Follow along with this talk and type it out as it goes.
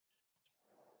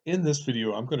In this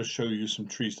video, I'm going to show you some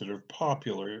trees that are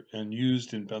popular and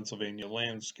used in Pennsylvania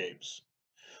landscapes.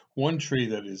 One tree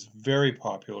that is very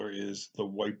popular is the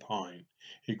white pine.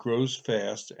 It grows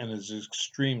fast and is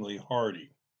extremely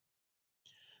hardy.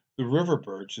 The river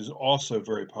birch is also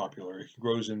very popular. It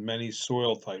grows in many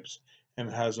soil types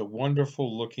and has a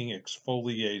wonderful looking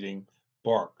exfoliating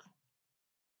bark.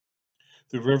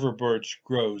 The river birch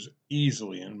grows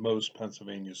easily in most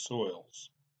Pennsylvania soils.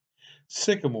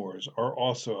 Sycamores are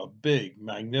also a big,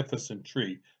 magnificent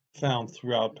tree found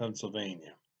throughout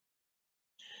Pennsylvania.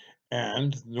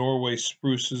 And Norway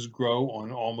spruces grow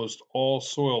on almost all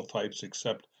soil types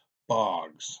except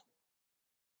bogs.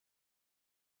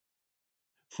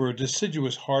 For a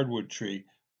deciduous hardwood tree,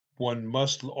 one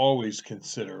must always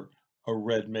consider a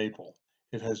red maple.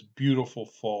 It has beautiful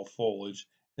fall foliage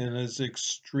and is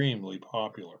extremely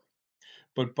popular.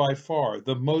 But by far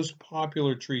the most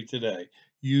popular tree today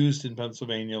used in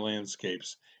Pennsylvania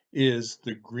landscapes is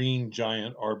the green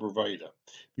giant arborvitae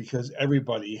because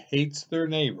everybody hates their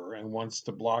neighbor and wants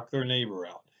to block their neighbor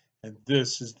out. And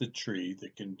this is the tree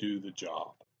that can do the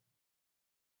job.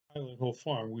 Highland Hill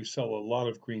Farm, we sell a lot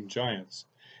of green giants,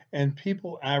 and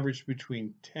people average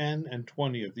between 10 and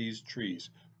 20 of these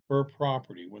trees per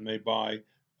property when they buy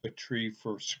a tree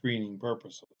for screening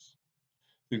purposes.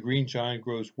 The green giant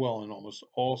grows well in almost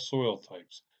all soil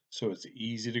types, so it's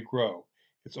easy to grow.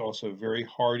 It's also very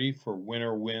hardy for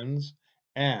winter winds,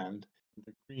 and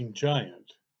the green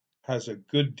giant has a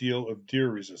good deal of deer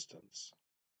resistance.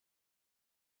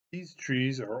 These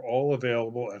trees are all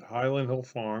available at Highland Hill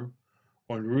Farm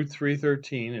on Route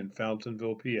 313 in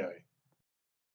Fountainville, PA.